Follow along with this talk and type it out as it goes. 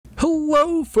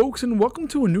Hello folks and welcome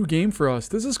to a new game for us.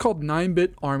 This is called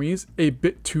 9-Bit Armies, A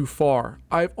Bit Too Far.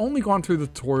 I've only gone through the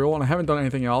tutorial and I haven't done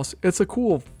anything else. It's a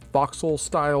cool voxel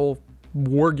style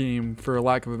war game, for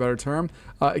lack of a better term.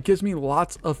 It gives me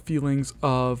lots of feelings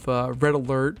of Red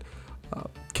Alert,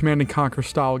 Command & Conquer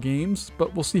style games,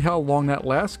 but we'll see how long that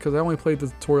lasts because I only played the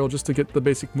tutorial just to get the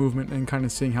basic movement and kind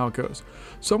of seeing how it goes.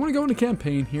 So I'm going to go into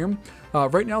campaign here.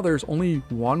 Right now there's only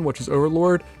one, which is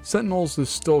Overlord. Sentinels is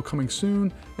still coming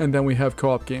soon, and then we have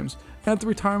co-op games. And at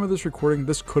the time of this recording,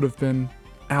 this could have been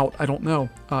out. I don't know.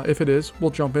 If it is,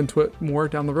 we'll jump into it more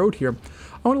down the road here.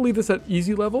 I want to leave this at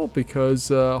easy level because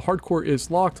hardcore is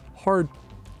locked. Hard,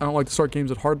 I don't like to start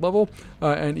games at hard level,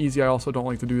 and easy I also don't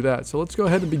like to do that. So let's go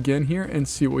ahead and begin here and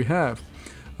see what we have.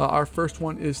 Our first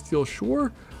one is Steel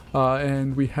Shore,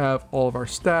 and we have all of our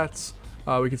stats.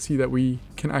 We can see that we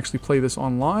can actually play this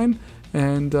online,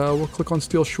 and we'll click on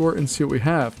Steel Shore and see what we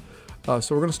have.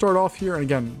 So we're going to start off here, and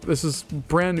again, this is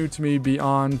brand new to me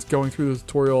beyond going through the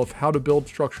tutorial of how to build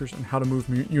structures and how to move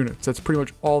units. That's pretty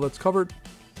much all that's covered,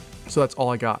 so that's all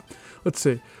I got. Let's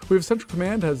see. We have Central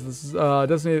Command has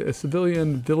designated a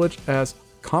civilian village as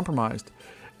compromised.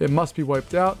 It must be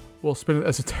wiped out. We'll spin it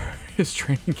as a terrorist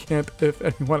training camp if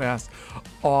anyone asks.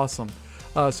 Awesome.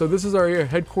 So this is our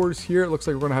headquarters here. It looks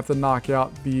like we're going to have to knock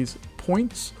out these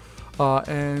points.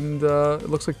 And it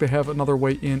looks like they have another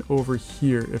way in over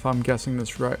here, if I'm guessing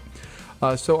this right.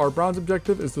 So our bronze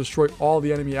objective is to destroy all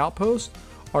the enemy outposts.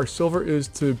 Our silver is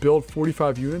to build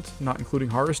 45 units, not including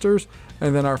harvesters.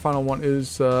 And then our final one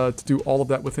is to do all of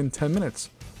that within 10 minutes.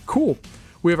 Cool.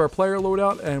 We have our player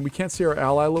loadout, and we can't see our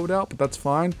ally loadout, but that's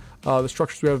fine. The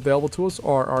structures we have available to us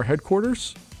are our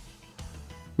headquarters.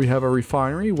 We have a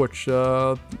refinery, which,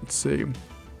 let's see.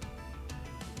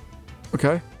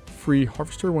 Okay. Free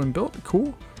harvester when built.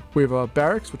 Cool. We have a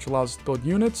barracks, which allows us to build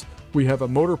units. We have a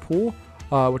motor pool,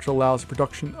 which allows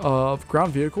production of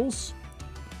ground vehicles.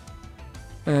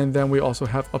 And then we also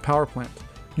have a power plant.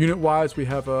 Unit-wise, we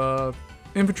have a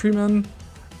infantryman,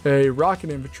 a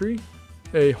rocket infantry,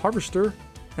 a harvester,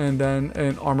 and then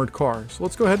an armored car. So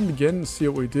let's go ahead and begin and see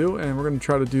what we do. And we're going to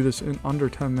try to do this in under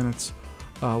 10 minutes.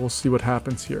 We'll see what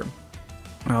happens here.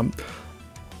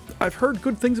 I've heard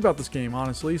good things about this game,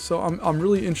 honestly, so I'm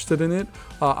really interested in it.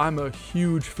 I'm a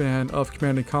huge fan of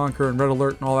Command & Conquer and Red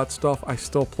Alert and all that stuff. I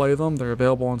still play them. They're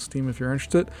available on Steam if you're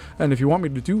interested. And if you want me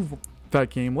to do that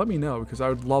game, let me know, because I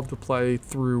would love to play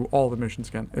through all the missions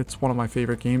again. It's one of my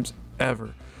favorite games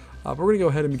ever. But we're going to go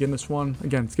ahead and begin this one.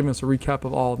 Again, it's giving us a recap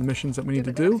of all the missions that we need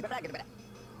to do.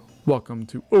 Welcome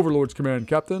to Overlord's Command,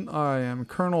 Captain. I am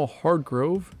Colonel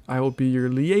Hardgrove. I will be your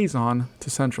liaison to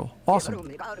Central.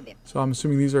 Awesome. So I'm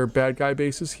assuming these are bad guy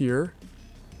bases here.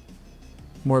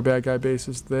 More bad guy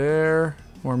bases there.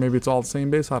 Or maybe it's all the same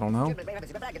base. I don't know.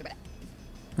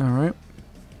 Alright.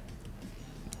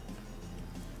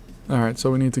 Alright,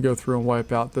 so we need to go through and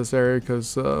wipe out this area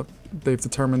because they've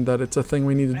determined that it's a thing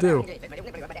we need to do.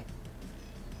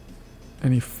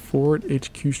 Any forward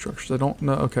HQ structures? I don't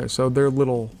know. Okay, so they're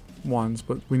little ones,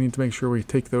 but we need to make sure we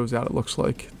take those out, it looks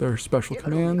like. They're special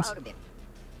commands.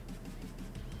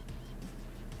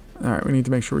 Alright, we need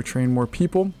to make sure we train more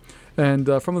people. And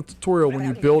from the tutorial, when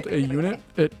you build a unit,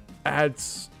 it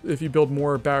adds, if you build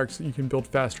more barracks, you can build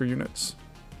faster units.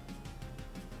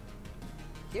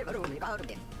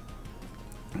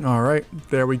 Alright,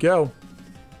 there we go.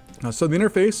 So the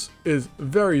interface is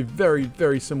very, very,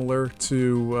 very similar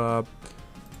to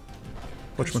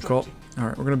whatchamacallit.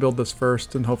 Alright, we're going to build this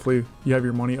first, and hopefully you have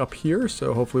your money up here,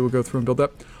 so hopefully we'll go through and build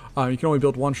that. You can only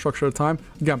build one structure at a time.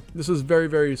 Again, this is very,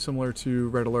 very similar to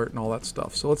Red Alert and all that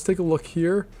stuff. So let's take a look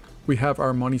here. We have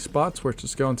our money spots, where it's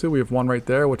just going to. We have one right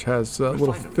there, which has a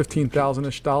little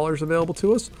 15,000-ish dollars available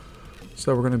to us.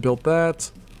 So we're going to build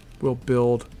that. We'll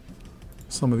build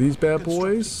some of these bad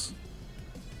boys.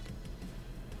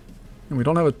 And we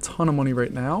don't have a ton of money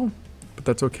right now, but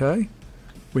that's okay.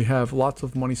 We have lots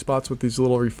of money spots with these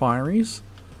little refineries.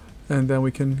 And then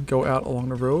we can go out along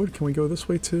the road. Can we go this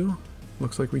way too?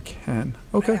 Looks like we can.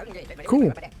 Okay,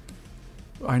 cool.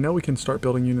 I know we can start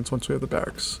building units once we have the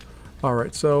barracks.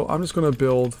 Alright, so I'm just going to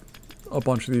build a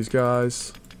bunch of these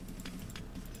guys.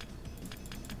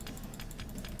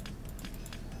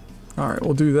 Alright,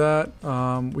 we'll do that.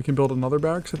 We can build another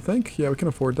barracks, I think. Yeah, we can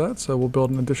afford that. So we'll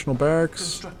build an additional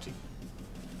barracks.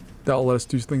 That will let us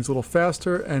do things a little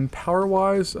faster. And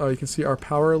power-wise, you can see our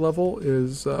power level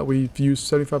is, we've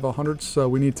used 75-100, so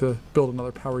we need to build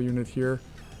another power unit here.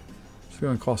 It's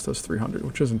going to cost us 300,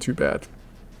 which isn't too bad.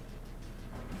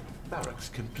 Barracks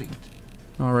complete.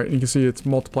 Alright, you can see it's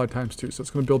multiplied times 2, so it's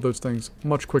going to build those things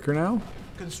much quicker now.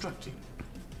 Constructing.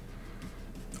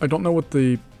 I don't know what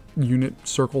the unit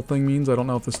circle thing means. I don't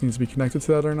know if this needs to be connected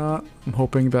to that or not. I'm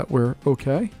hoping that we're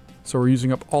okay. So we're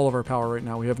using up all of our power right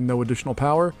now. We have no additional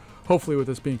power. Hopefully with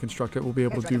this being constructed, we'll be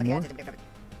able to do more.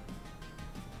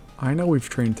 I know we've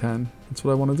trained 10. That's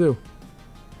what I want to do.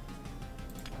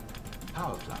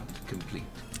 Power plant complete.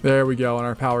 There we go, and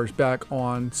our power's back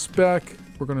on spec.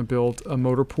 We're going to build a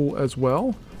motor pool as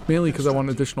well, mainly because I want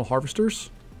additional harvesters.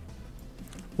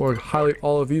 We'll highlight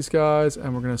all of these guys,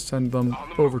 and we're going to send them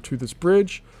over to this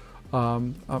bridge.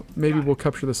 Maybe we'll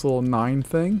capture this little 9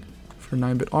 thing for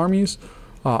 9-bit armies.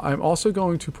 I'm also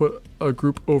going to put a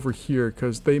group over here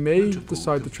because they may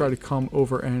decide to try to come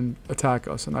over and attack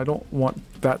us, and I don't want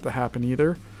that to happen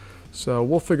either. So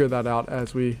we'll figure that out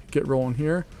as we get rolling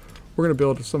here. We're going to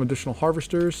build some additional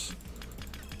harvesters,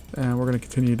 and we're going to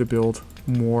continue to build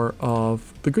more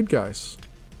of the good guys.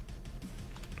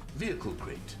 Vehicle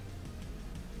crate.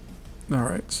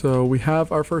 Alright, so we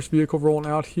have our first vehicle rolling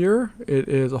out here. It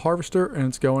is a harvester, and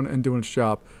it's going and doing its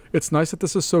job. It's nice that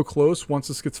this is so close. Once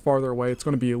this gets farther away, it's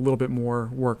going to be a little bit more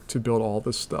work to build all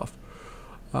this stuff.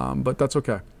 But that's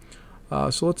okay.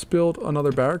 So let's build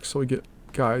another barracks so we get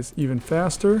guys even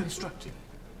faster. Constructing.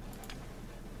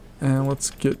 And let's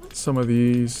get some of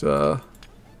these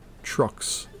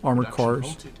trucks, armored cars.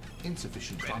 Halted.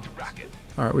 Insufficient funds.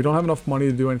 Alright, we don't have enough money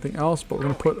to do anything else, but we're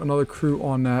going to put another crew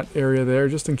on that area there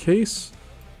just in case.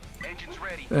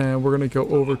 And we're going to go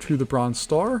over to the Bronze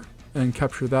Star and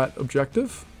capture that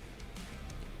objective.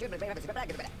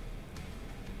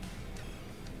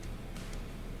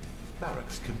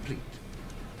 Barracks complete.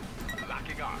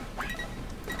 Locking on.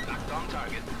 Locked on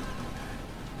target.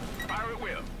 Fire at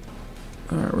will.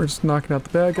 Alright, we're just knocking out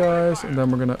the bad guys, and then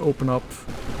we're going to open up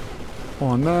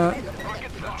on that.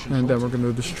 And then we're going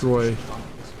to destroy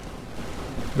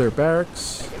their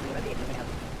barracks,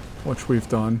 which we've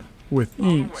done with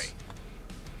ease.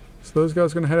 So those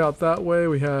guys are going to head out that way.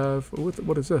 We have,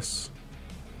 what is this?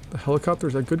 The helicopter,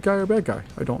 is that good guy or bad guy?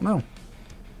 I don't know.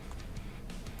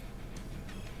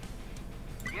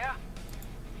 Yeah.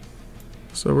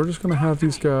 So we're just going to have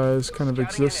these guys kind of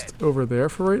exist over there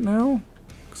for right now,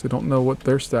 because I don't know what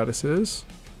their status is.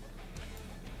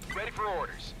 Ready for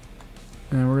orders.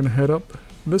 And we're going to head up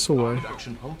this way.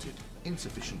 Production halted.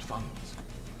 Insufficient funds.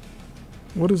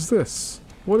 What is this?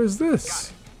 What is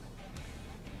this?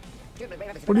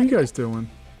 What are you guys doing?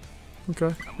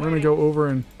 Okay, we're going to go over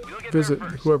and visit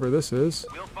whoever this is.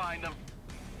 We'll find them.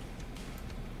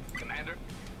 Commander.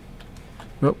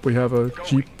 Nope, we have a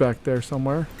Jeep back there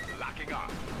somewhere. Locking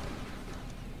on.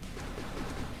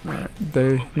 Alright,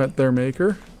 they met their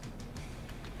maker.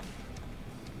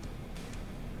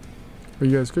 Are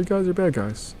you guys good guys or bad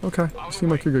guys? Okay, you seem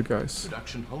like you're good guys.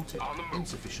 Production halted.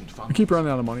 Insufficient We funds. keep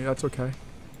running out of money, that's okay.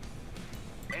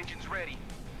 Engines ready.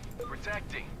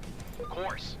 Protecting.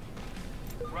 Course.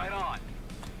 Right on.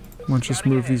 Let's just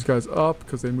move these guys up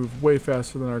because they move way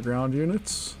faster than our ground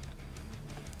units.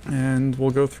 And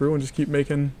we'll go through and just keep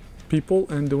making people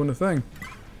and doing the thing.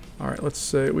 Alright, let's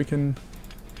say we can...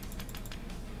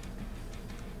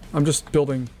 I'm just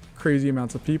building crazy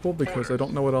amounts of people because I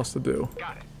don't know what else to do.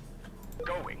 Got it.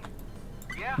 Going.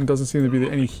 Yeah. It doesn't seem to be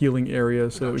any healing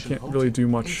areas, so that we can't really do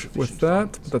much with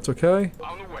that, but that's okay.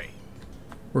 On the way.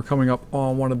 We're coming up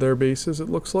on one of their bases, it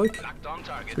looks like. Locked on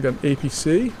target. We got an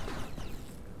APC.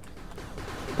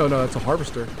 Oh no, that's a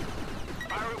harvester.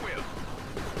 Fire at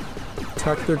will.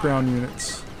 Attack their ground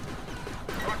units.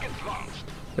 Rockets launched.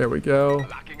 There we go.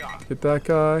 Locking on. Get that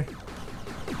guy.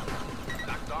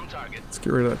 Locked on target. Let's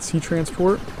get rid of that sea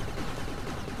transport.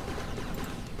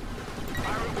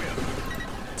 Fire at will.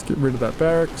 Let's get rid of that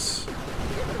barracks.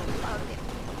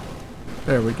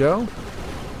 There we go.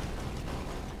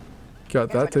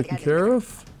 Got that taken care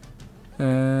of.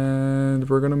 And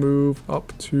we're going to move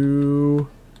up to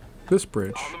this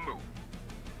bridge. On the move.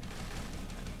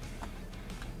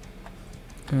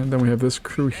 And then we have this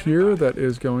crew here that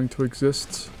is going to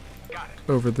exist Got it.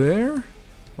 over there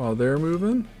while they're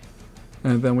moving.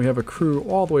 And then we have a crew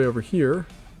all the way over here.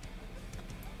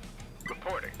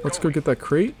 Reporting. Let's go get that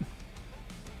crate.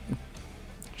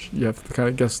 You have to kind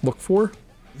of guess look for.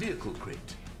 Vehicle crate.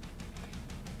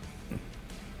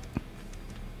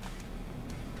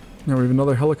 Now we have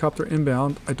another helicopter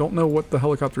inbound. I don't know what the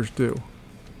helicopters do.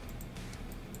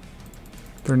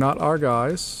 They're not our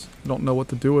guys. I don't know what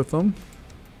to do with them.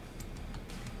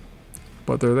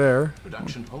 But they're there.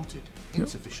 Production halted.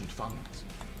 Insufficient funds.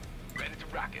 Ready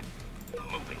to rocket.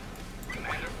 Moving.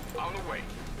 Commander, on the way.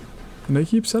 And they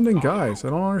keep sending guys.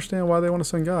 I don't understand why they want to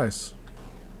send guys.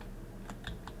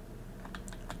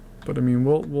 But I mean,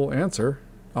 we'll answer,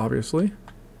 obviously.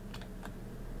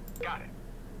 Got it.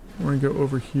 We're gonna go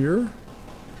over here.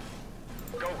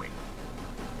 Going.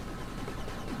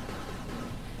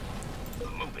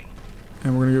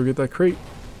 And we're gonna go get that crate.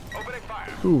 Opening fire.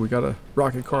 Ooh, we got a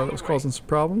rocket car that was causing some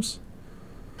problems.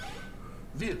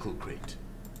 Vehicle crate.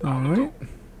 Alright.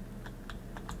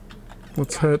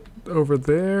 Let's head over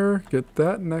there, get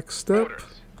that next step. Orders.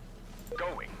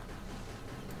 Going.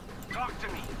 Talk to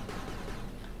me.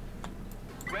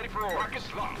 Ready for orders.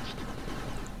 Rockets launched.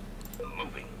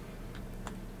 Moving.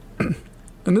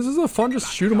 And this is a fun,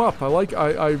 just shoot 'em up.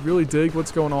 I really dig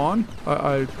what's going on.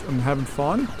 I'm having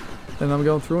fun. And I'm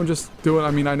going through and just doing, I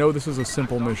mean, I know this is a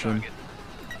simple mission.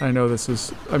 I know this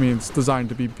is, I mean, it's designed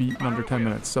to be beat in under 10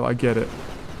 minutes, so I get it.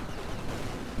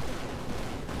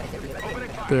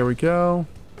 There we go.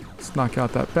 Let's knock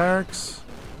out that barracks.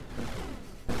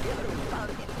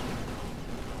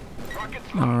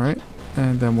 Alright,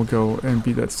 and then we'll go and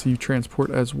beat that sea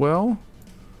transport as well.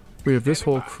 We have this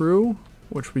whole crew,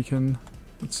 which we can,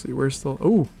 let's see, where's the,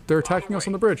 oh, they're attacking us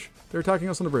on the bridge. They're attacking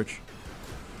us on the bridge.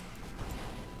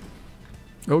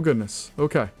 Oh goodness,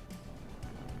 okay.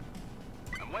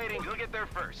 I'm waiting. You'll get there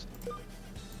first.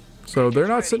 So they're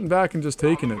not sitting back and just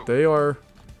taking it. They are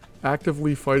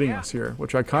actively fighting us here,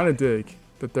 which I kind of dig.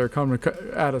 That they're coming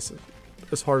at us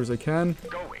as hard as they can,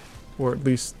 Going. or at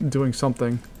least doing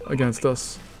something against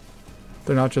us.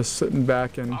 They're not just sitting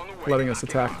back and letting us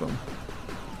attack them,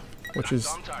 which is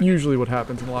usually what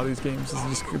happens in a lot of these games.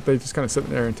 Is they just kind of sit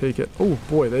there and take it. Oh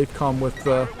boy, they've come with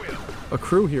a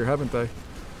crew here, haven't they?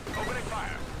 Opening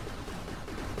fire.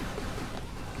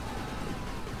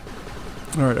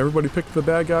 All right, everybody pick the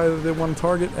bad guy that they want to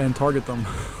target and target them.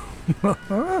 Got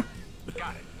it.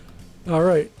 All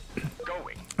right.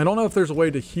 Going. I don't know if there's a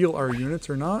way to heal our units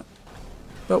or not.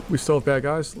 Oh, we still have bad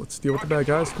guys. Let's deal with the bad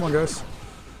guys. Come on, guys.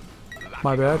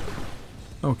 My bad.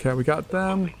 Okay, we got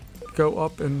them. Go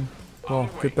up and, well,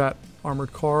 get that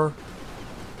armored car.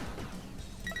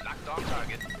 Locked on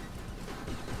target.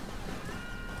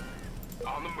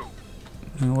 On the move.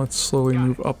 And let's slowly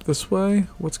move up this way.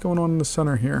 What's going on in the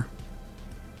center here?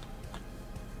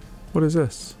 What is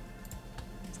this?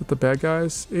 Is it the bad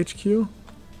guys HQ?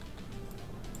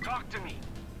 Talk to me.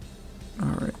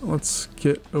 Alright, let's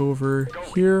get over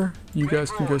here. You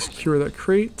guys can go secure that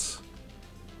crate.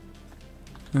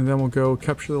 And then we'll go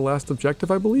capture the last objective,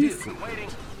 I believe. I'm waiting.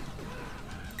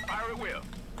 Fire at will.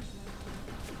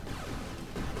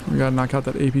 We gotta knock out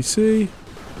that APC.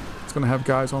 It's gonna have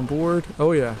guys on board.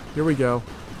 Oh yeah, here we go.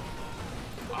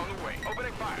 On the way.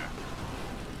 Opening fire.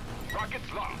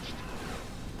 Rockets launched.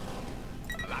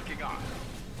 Locking on.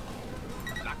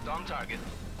 Locked on target.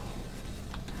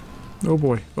 Oh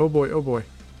boy, oh boy, oh boy.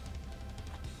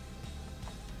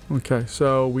 Okay,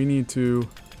 so we need to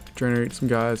generate some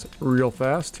guys real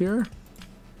fast here.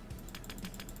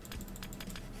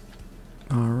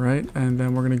 Alright, and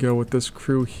then we're gonna go with this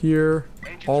crew here.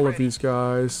 All of these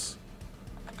guys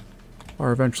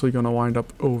are eventually gonna wind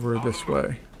up over this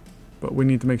way. But we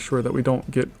need to make sure that we don't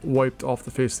get wiped off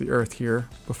the face of the earth here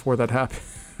before that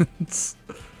happens.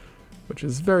 Which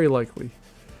is very likely.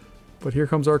 But here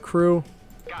comes our crew.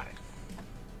 Got it.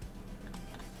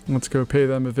 Let's go pay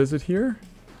them a visit here.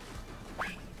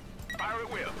 Fire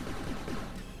at will.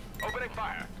 Opening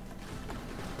fire.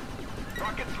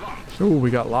 Rockets launched. Oh,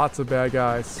 we got lots of bad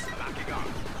guys. Locking on.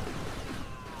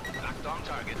 Locked on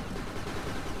target.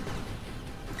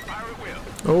 Fire at will.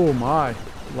 Oh my,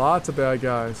 lots of bad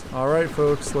guys. All right,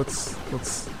 folks, let's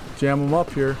jam them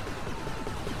up here.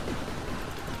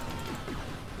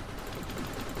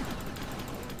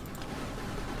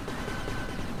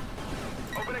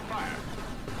 Opening fire.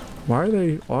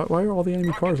 Why are all the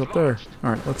enemy cars up there? All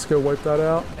right, let's go wipe that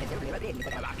out.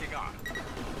 Locking on.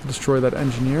 Destroy that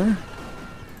engineer,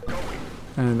 Going.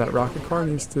 and that rocket car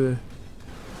needs to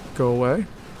go away.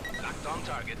 Locked on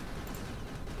target.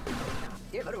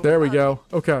 There we go.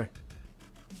 Okay.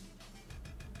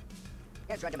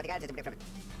 It's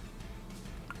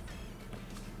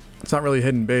not really a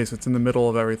hidden base. It's in the middle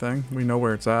of everything. We know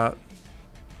where it's at.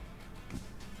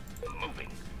 Moving.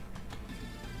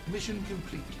 Mission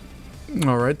complete.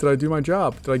 All right, did I do my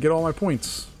job? Did I get all my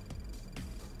points?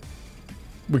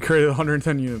 We created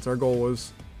 110 units. Our goal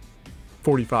was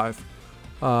 45.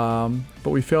 But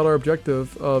we failed our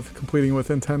objective of completing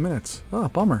within 10 minutes. Ah,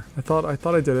 bummer. I thought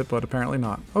I did it, but apparently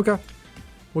not. Okay.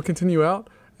 We'll continue out,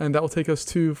 and that will take us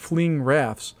to Fleeing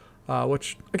Rafts,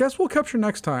 which I guess we'll capture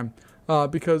next time,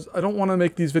 because I don't want to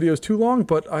make these videos too long,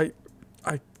 but I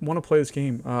want to play this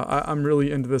game. I'm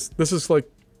really into this. This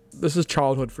is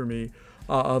childhood for me.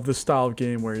 Of this style of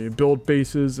game where you build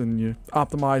bases and you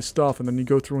optimize stuff and then you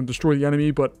go through and destroy the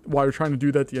enemy, but while you're trying to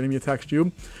do that, the enemy attacks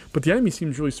you. But the enemy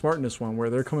seems really smart in this one, where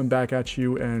they're coming back at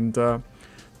you, and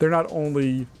they're not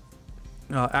only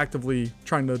actively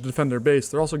trying to defend their base,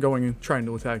 they're also going and trying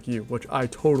to attack you, which I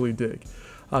totally dig.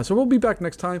 So we'll be back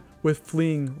next time with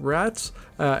fleeing rats,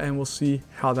 and we'll see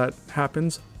how that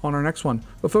happens on our next one.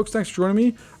 But folks, thanks for joining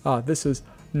me. This is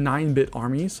 9-Bit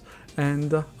Armies,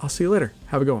 and I'll see you later.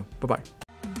 Have a good one. Bye-bye.